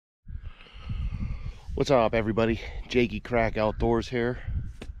What's up, everybody? Jakey Crack Outdoors here.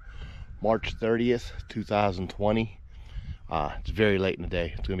 March 30th, 2020. It's very late in the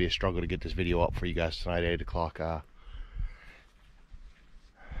day. It's gonna be a struggle to get this video up for you guys tonight, 8 o'clock.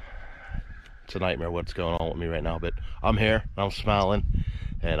 It's a nightmare what's going on with me right now, but I'm here, I'm smiling,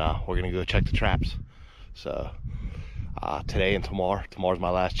 and we're gonna go check the traps. So today and tomorrow's my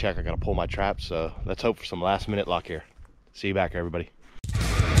last check. I gotta pull my traps, so let's hope for some last minute luck here. See you back, everybody.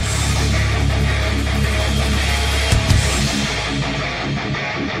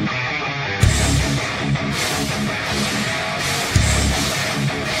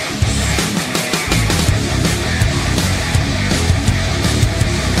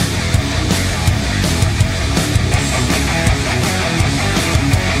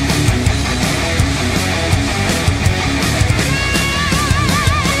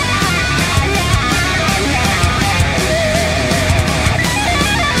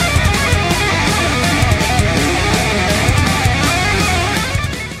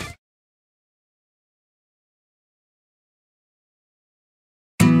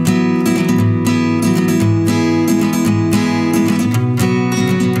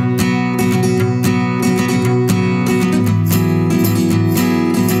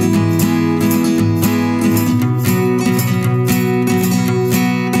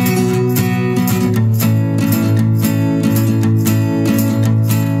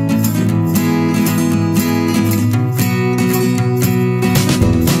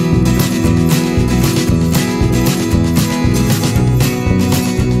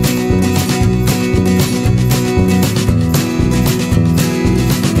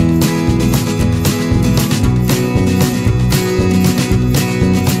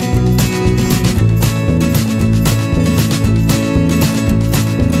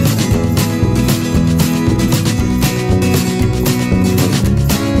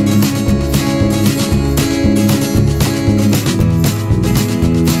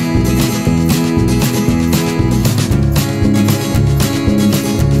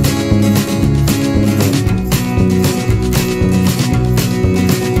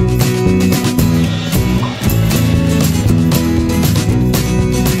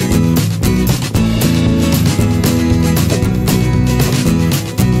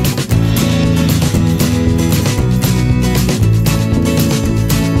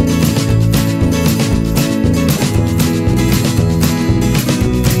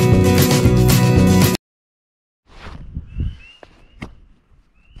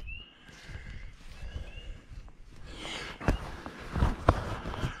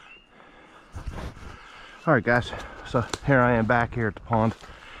 Alright guys, so here I am back here at the pond,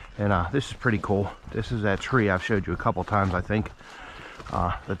 and this is pretty cool. This is that tree I've showed you a couple times, I think,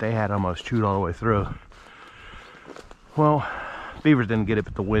 that they had almost chewed all the way through. Well, beavers didn't get it,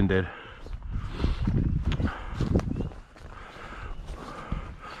 but the wind did.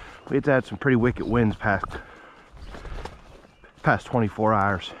 We've had some pretty wicked winds past 24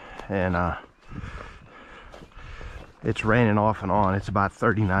 hours, and it's raining off and on. It's about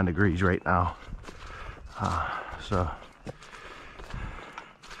 39 degrees right now. So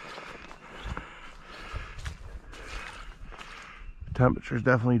temperature's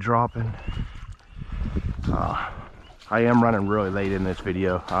definitely dropping. I am running really late in this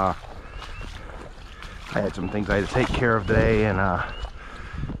video. I had some things I had to take care of today, and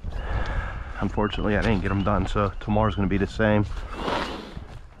unfortunately I didn't get them done, so tomorrow's gonna be the same.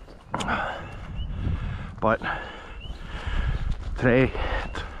 But today,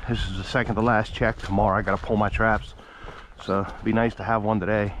 this is the second to last check. Tomorrow I gotta pull my traps, so it'd be nice to have one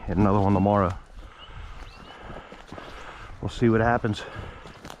today and another one tomorrow. We'll see what happens.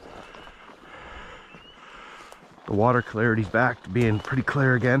 The water clarity's back to being pretty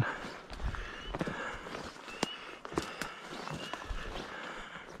clear again.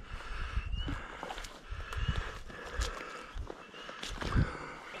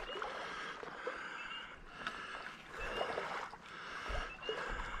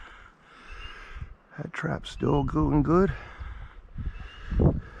 That trap's still going good.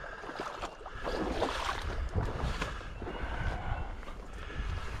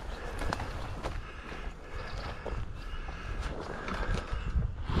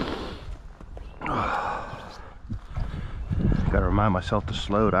 Gotta remind myself to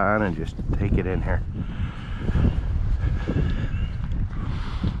slow down and just take it in here.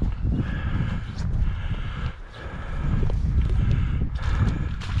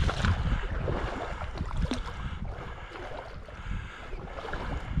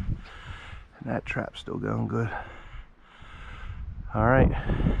 That trap's still going good. All right,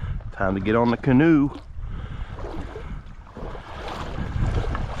 time to get on the canoe.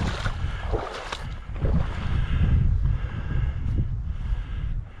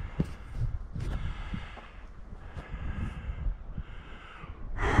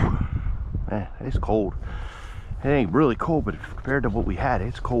 It's cold. It ain't really cold, but compared to what we had,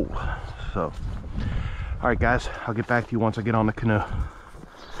 it's cold. So, all right, guys, I'll get back to you once I get on the canoe.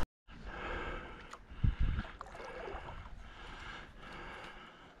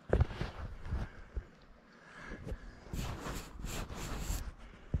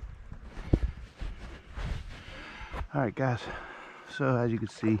 All right, guys, so as you can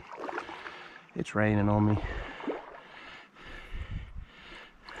see, it's raining on me.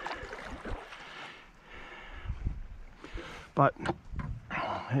 But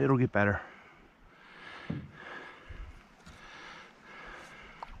it'll get better.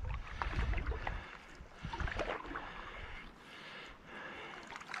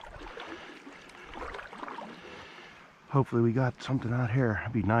 Hopefully we got something out here.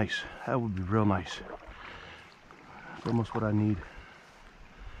 That'd be nice. That would be real nice. It's almost what I need.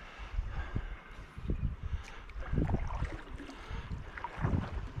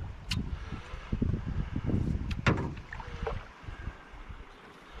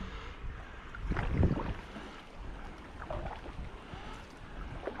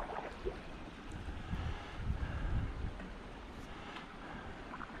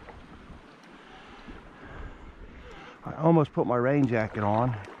 I almost put my rain jacket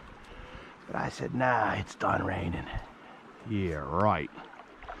on, but I said, nah, it's done raining. Yeah, right.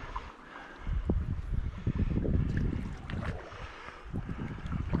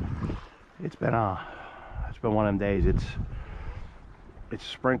 It's been one of them days. It's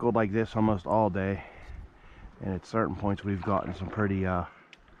sprinkled like this almost all day, and at certain points we've gotten some pretty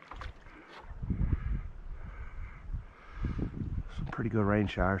good rain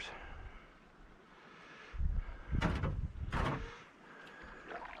showers.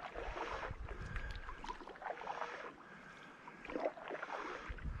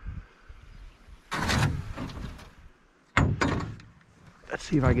 Let's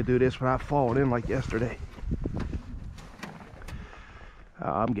see if I can do this without falling in like yesterday.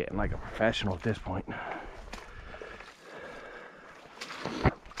 I'm getting like a professional at this point.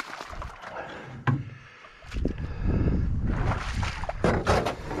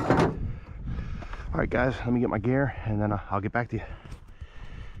 All right, guys, let me get my gear and then I'll get back to you.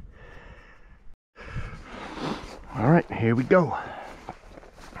 All right, here we go.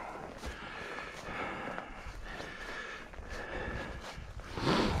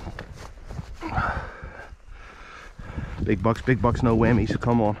 Big bucks, no whammies.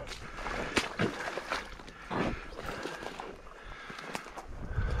 Come on.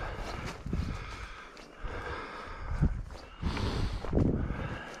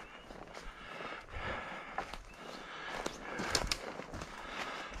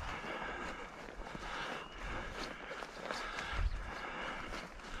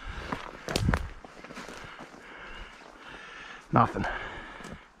 Nothing.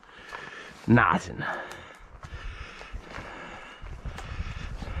 Nothing.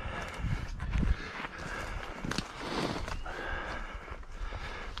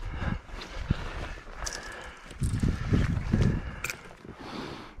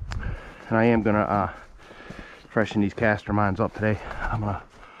 And I am gonna freshen these caster mines up today. I'm gonna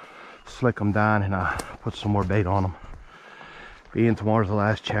slick them down and put some more bait on them. Being tomorrow's the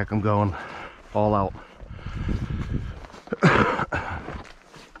last check, I'm going all out.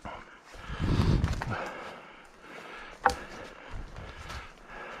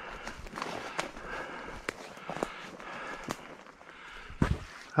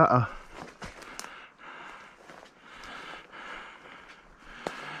 Uh-oh.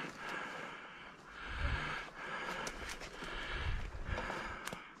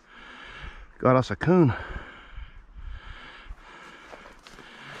 Got us a coon.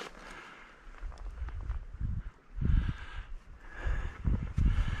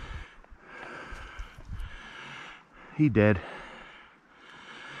 He dead.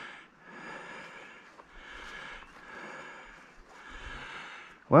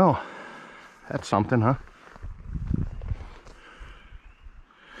 Well, that's something, huh?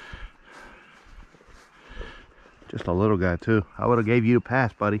 Just a little guy too. I would have gave you a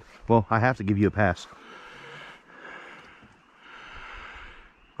pass, buddy. Well, I have to give you a pass.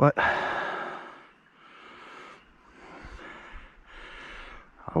 But I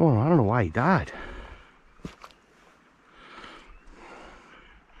don't know why he died.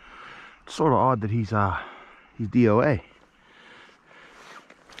 It's sort of odd that he's DOA.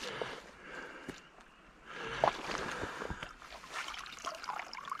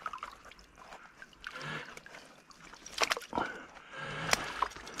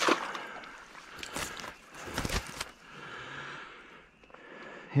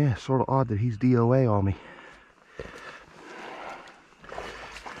 Yeah, sort of odd that he's DOA on me.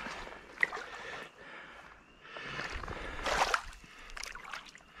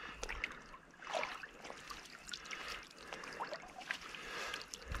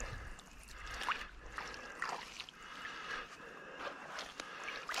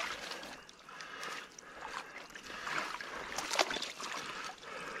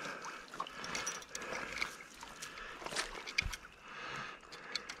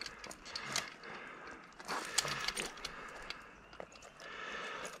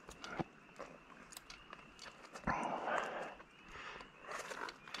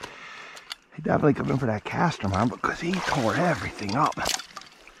 He definitely come in for that caster mine because he tore everything up.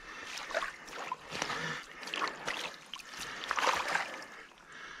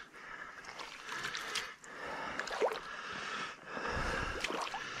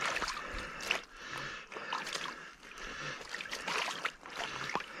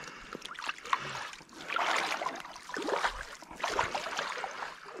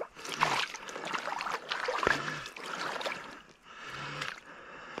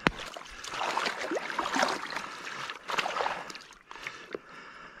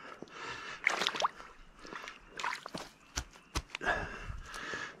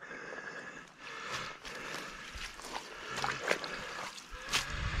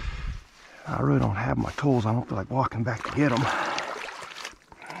 I really don't have my tools. I don't feel like walking back to get them.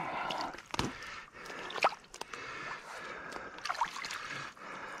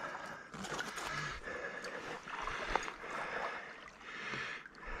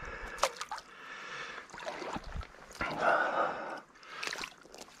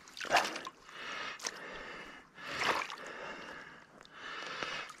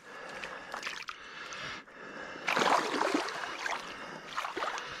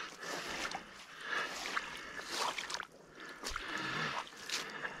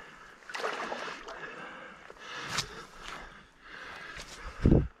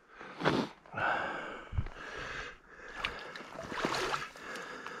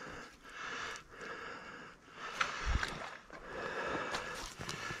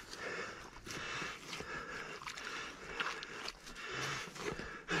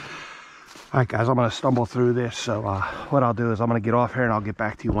 Alright guys, I'm going to stumble through this, so what I'll do is I'm going to get off here and I'll get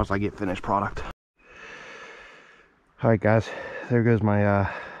back to you once I get finished product. Alright guys, there goes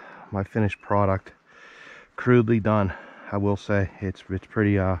my my finished product. Crudely done, I will say. It's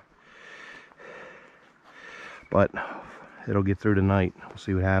pretty, but it'll get through tonight. We'll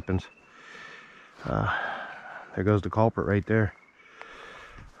see what happens. There goes the culprit right there.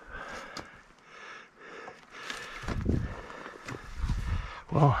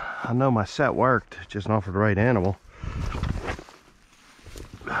 Well, I know my set worked, just not for the right animal.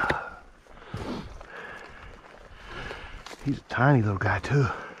 He's a tiny little guy too.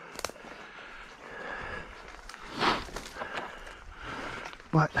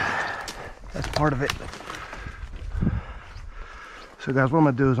 But that's part of it. So guys, what I'm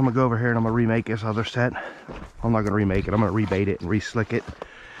gonna do is I'm gonna go over here and I'm gonna remake this other set. I'm not gonna remake it, I'm gonna rebait it and re-slick it.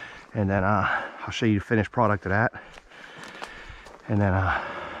 And then I'll show you the finished product of that. And then I'll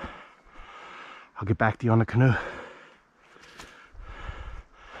get back to you on the canoe.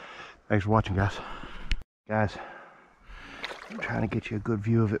 Thanks for watching, guys. Guys, I'm trying to get you a good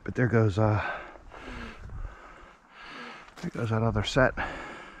view of it, but there goes that other set.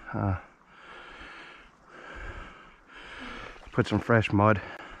 Put some fresh mud,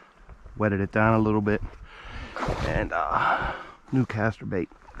 wetted it down a little bit, and new caster bait.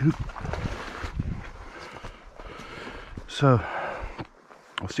 So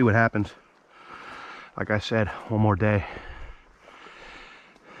we'll see what happens. Like I said, one more day.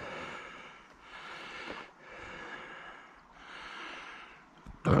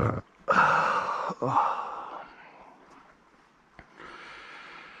 I'm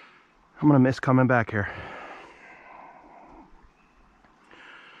gonna miss coming back here.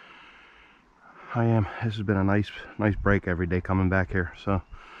 I am. This has been a nice break every day coming back here. So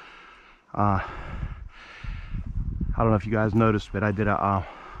I don't know if you guys noticed, but I did a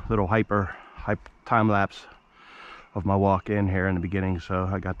little time lapse of my walk in here in the beginning, so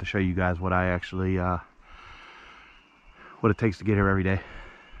I got to show you guys what I actually what it takes to get here every day.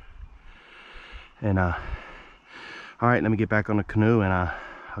 And all right, let me get back on the canoe and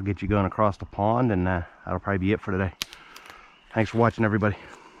I'll get you going across the pond, and that'll probably be it for today. Thanks for watching, everybody.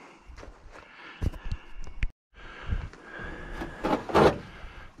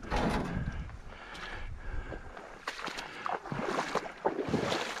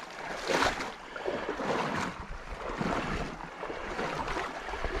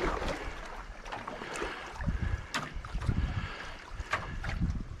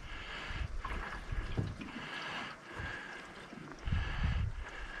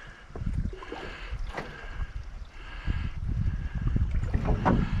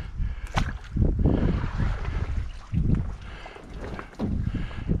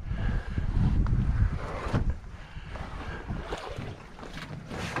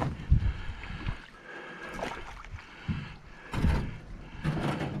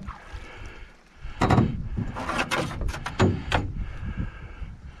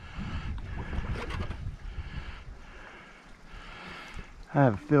 I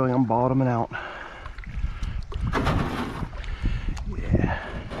have a feeling I'm bottoming out. Yeah.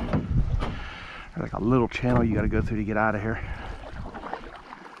 Like a little channel you got to go through to get out of here.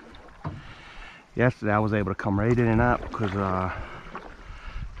 Yesterday I was able to come right in and out because how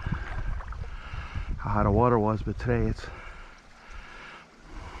high the water was, but today it's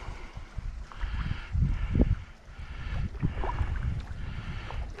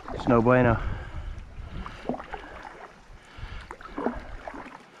no bueno.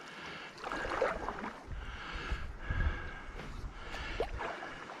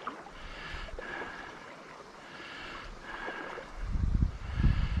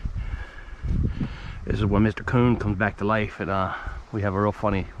 This is when Mr. Coon comes back to life, and we have a real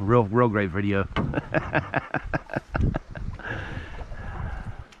funny, real great video. I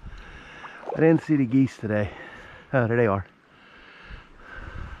didn't see the geese today. Oh, there they are.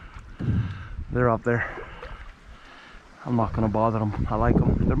 They're up there. I'm not gonna bother them. I like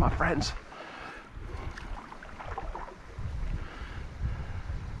them. They're my friends.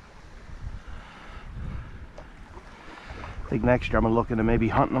 I think next year I'm gonna look into maybe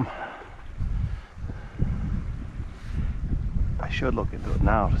hunting them. I should look into it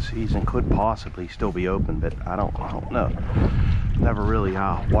now. The season could possibly still be open, but I don't know. Never really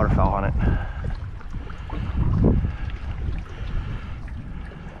waterfowl on it.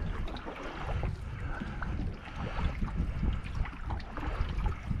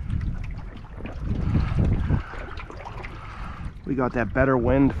 We got that better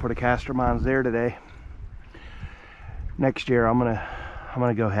wind for the castor mines there today. Next year I'm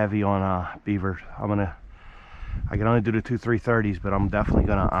gonna go heavy on beaver. I can only do the 2 330s, but I'm definitely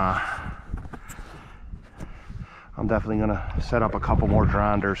gonna set up a couple more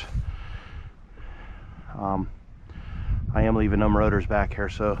dronders. I am leaving them rotors back here,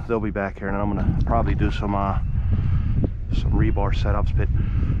 so they'll be back here, and I'm gonna probably do some rebar setups. But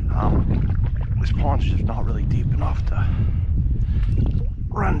this pond's just not really deep enough to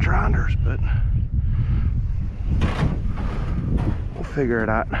run dronders, but we'll figure it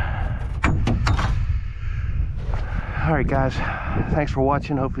out. All right, guys, thanks for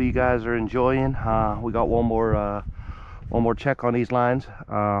watching. Hopefully you guys are enjoying. We got one more check on these lines.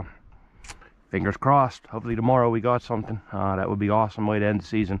 Fingers crossed. Hopefully tomorrow we got something. That would be awesome way to end the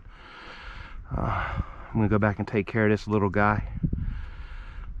season. I'm gonna go back and take care of this little guy.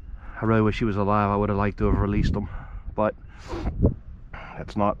 I really wish he was alive. I would have liked to have released him, but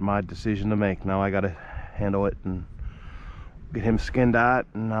that's not my decision to make. Now I gotta handle it and get him skinned out,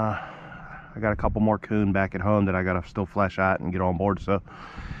 and I got a couple more coon back at home that I gotta still flesh out and get on board, so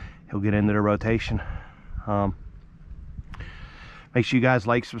he'll get into the rotation. Make sure you guys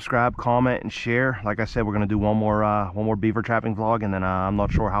like, subscribe, comment, and share. Like I said, we're gonna do one more beaver trapping vlog, and then I'm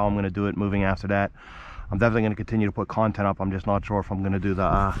not sure how I'm gonna do it moving after that. I'm definitely gonna continue to put content up. I'm just not sure if I'm gonna do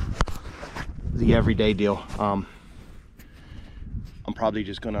the everyday deal. I'm probably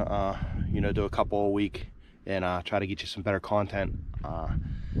just gonna do a couple a week and try to get you some better content. I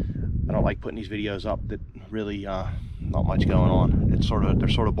don't like putting these videos up that really not much going on. They're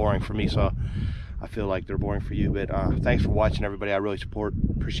sort of boring for me, so I feel like they're boring for you. But thanks for watching, everybody. I really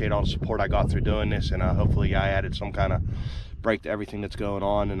appreciate all the support I got through doing this, and hopefully I added some kind of break to everything that's going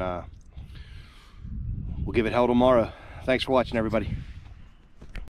on, and we'll give it hell tomorrow. Thanks for watching, everybody.